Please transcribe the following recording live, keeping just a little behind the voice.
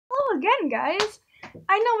again, guys.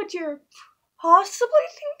 I know what you're possibly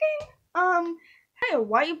thinking. Hey,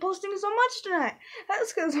 why are you posting so much tonight?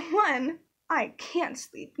 That's because, one, I can't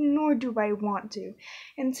sleep, nor do I want to.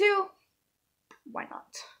 And two, why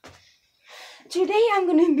not? Today I'm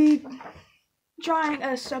gonna be drawing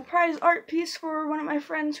a surprise art piece for one of my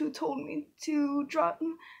friends who told me to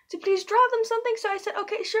please draw them something. So I said,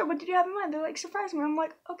 okay, sure, what did you have in mind? They're like, surprise me. I'm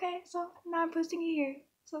like, okay, so now I'm posting it here.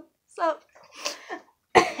 So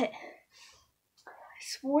I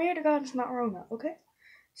swear to God it's not Rona, okay?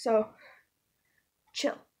 So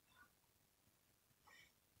chill.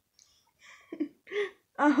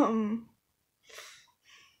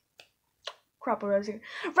 Crap, what I was here.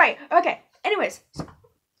 Right, okay. Anyways, so,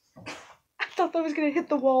 I thought that was gonna hit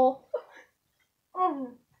the wall.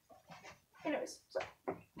 Anyways, so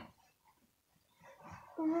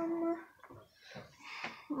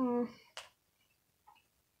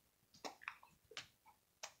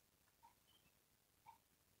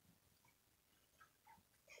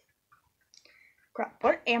crap,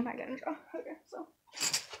 what am I gonna draw? Okay, so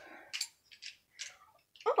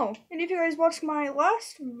and if you guys watched my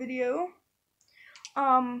last video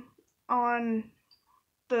on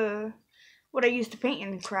the what I used to paint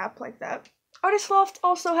and crap like that, Artist Loft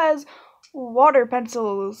also has water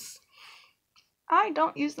pencils. I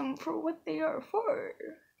don't use them for what they are for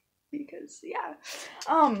because yeah.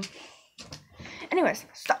 Anyways,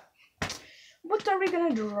 stop. What are we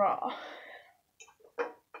gonna draw?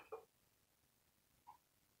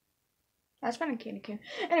 That's been a candy cane.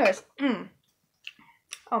 Anyways,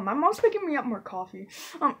 my mom's picking me up more coffee.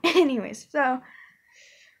 Anyways, so I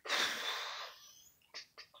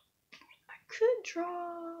could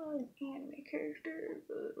draw an anime character,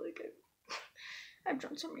 but like I've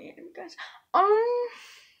drawn so many anime guys.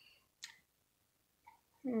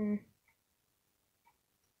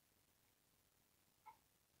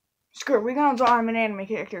 Screw it, we're gonna draw him an anime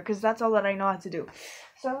character because that's all that I know how to do.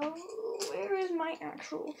 So where is my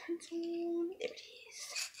actual pencil? There it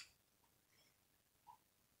is.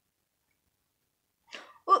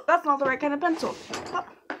 Oh, that's not the right kind of pencil. Oh.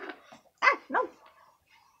 No.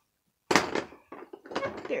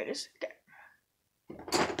 There it is. Okay.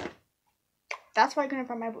 That's why I couldn't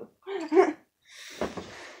find my blue.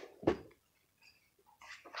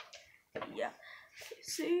 Yeah.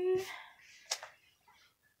 See?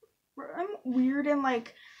 I'm weird and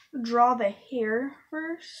like draw the hair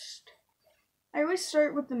first. I always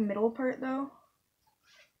start with the middle part though.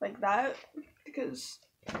 Like that. Because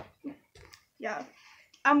yeah.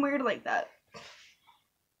 I'm weird like that.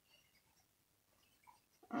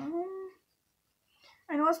 I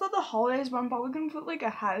know it's not the holidays, but I'm probably gonna put like a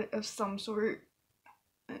hat of some sort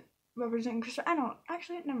representing Christmas. I don't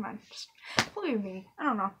actually, never mind. Just believe me. I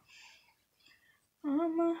don't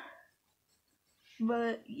know.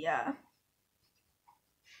 But yeah.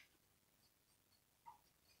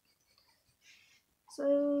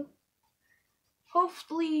 So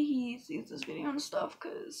hopefully he sees this video and stuff,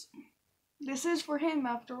 cause this is for him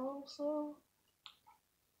after all. So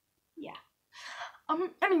yeah.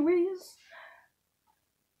 Anyways.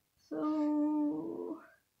 So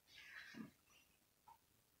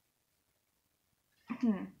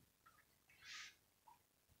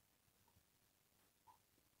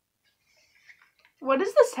what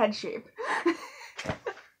is this head shape?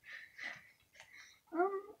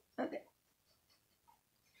 Okay.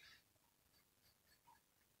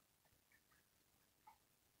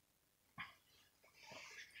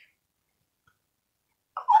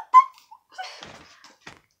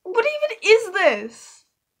 What even is this?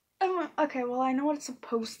 Okay, well I know what it's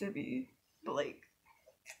supposed to be, but like,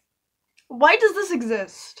 why does this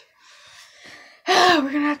exist?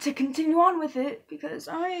 We're gonna have to continue on with it because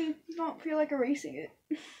I don't feel like erasing it.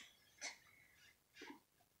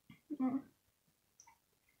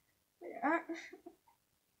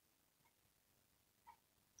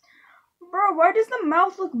 Bro, why does the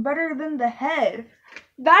mouth look better than the head?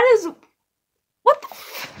 That is... What the...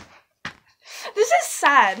 This is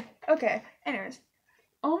sad. Okay, anyways.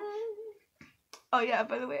 Oh yeah,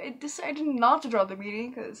 by the way, I decided not to draw the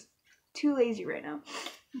meeting because too lazy right now.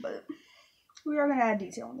 But we are gonna add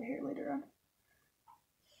detail in the hair later on.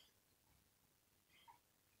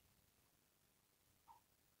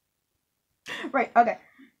 Right, okay.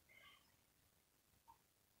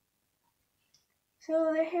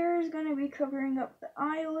 So the hair is gonna be covering up the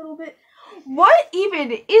eye a little bit. What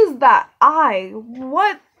even is that eye?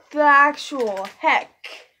 What the actual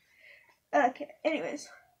heck? Okay, anyways.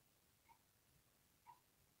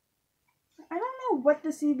 I don't know what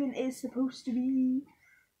this even is supposed to be.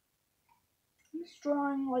 I'm just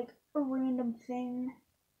drawing like a random thing.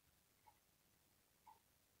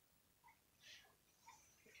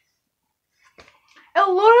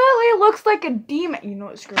 looks like a demon. You know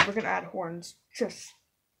what, screw it, we're gonna add horns. Just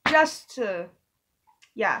to,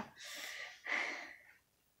 yeah.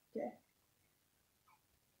 Yeah.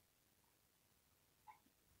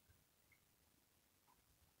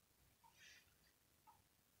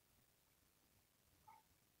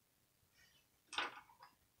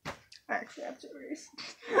 I actually have to erase.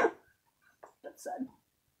 That's sad.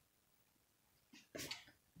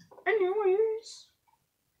 Anyways.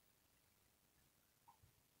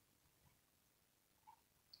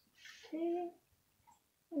 Okay.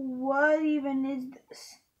 What even is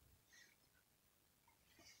this?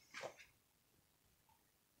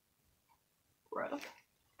 Bro.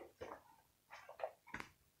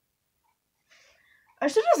 I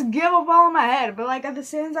should just give up all in my head, but like at the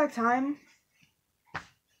same exact time,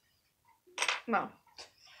 no.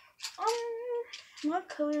 What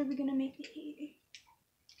color are we gonna make it here?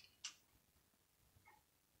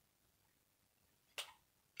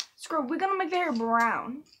 Screw, we're gonna make the hair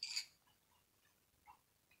brown.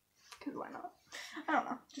 Cause why not? I don't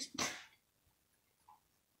know. Just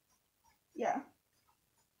yeah.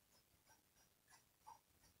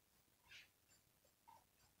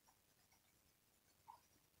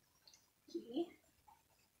 Okay.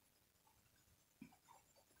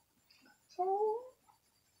 So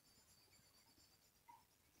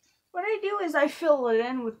what I do is I fill it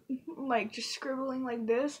in with like just scribbling like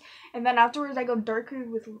this, and then afterwards I go darker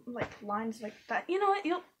with like lines like that. You know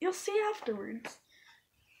what? You'll see afterwards.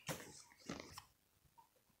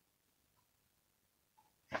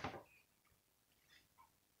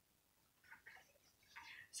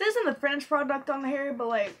 This isn't the finished product on the hair, but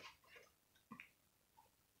like,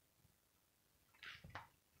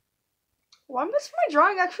 why does my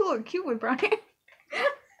drawing actually look cute with brown hair?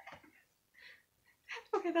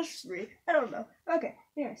 Okay, that's sweet. I don't know. Okay,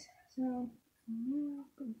 anyways, so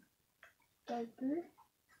darker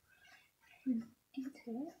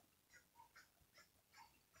detail.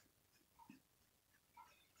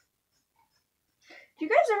 Do you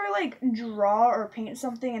guys ever like draw or paint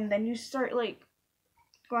something and then you start like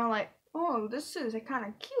going like, oh, this is kind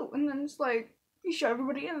of cute, and then it's like you show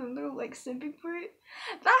everybody and they're like simping for it?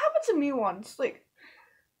 That happened to me once. Like,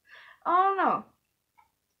 I don't know.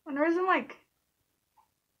 When I was in like,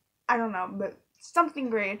 I don't know, but something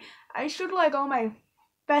grade, I showed like all my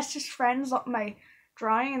bestest friends my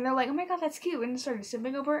drawing, and they're like, oh my god, that's cute, and started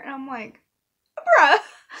simping over it, and I'm like, bruh,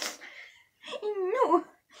 no,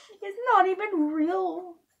 it's not even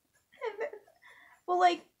real. And then, well,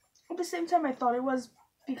 like at the same time, I thought it was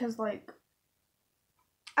because like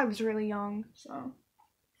I was really young, so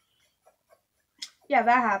yeah,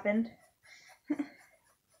 that happened.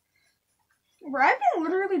 Bro, I've been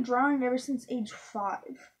literally drawing ever since age 5.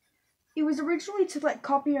 It was originally to like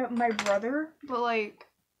copy my brother, but like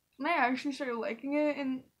I actually started liking it,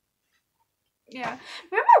 and yeah,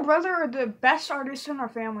 me and my brother are the best artists in our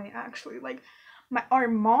family. Actually, like my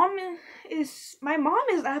mom is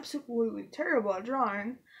absolutely terrible at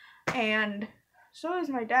drawing, and so is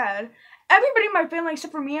my dad. Everybody in my family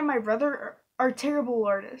except for me and my brother are terrible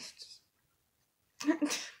artists.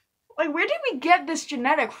 Like, where did we get this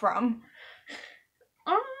genetic from?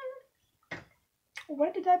 Why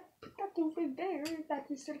did I put that over there? That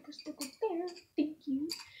is supposed to go there. Thank you.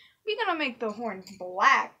 We're gonna make the horns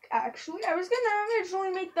black, actually. I was gonna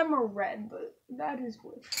originally make them a red, but that is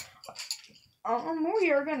blue.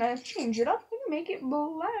 We are gonna change it up and make it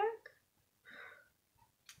black.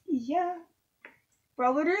 Yeah. But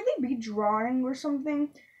I'll literally be drawing or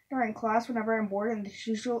something during class whenever I'm bored, and the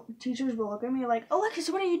teachers will look at me like, Alexis,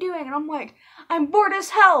 what are you doing? And I'm like, I'm bored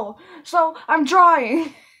as hell, so I'm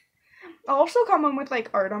drawing. I'll also come in with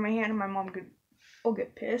like art on my hand, and my mom will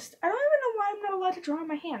get pissed. I don't even know why I'm not allowed to draw on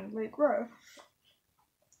my hand, like, bro.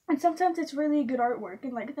 And sometimes it's really good artwork,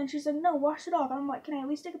 and like then she's like, no, wash it off. And I'm like, can I at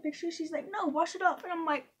least take a picture? She's like, no, wash it off. And I'm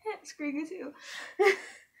like, screw you too.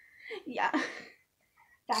 Yeah,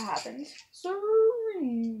 that happens. So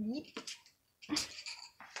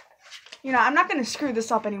you know, I'm not gonna screw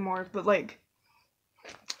this up anymore, but like,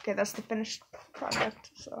 okay, that's the finished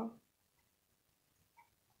product, so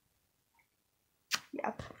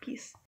yeah, peace.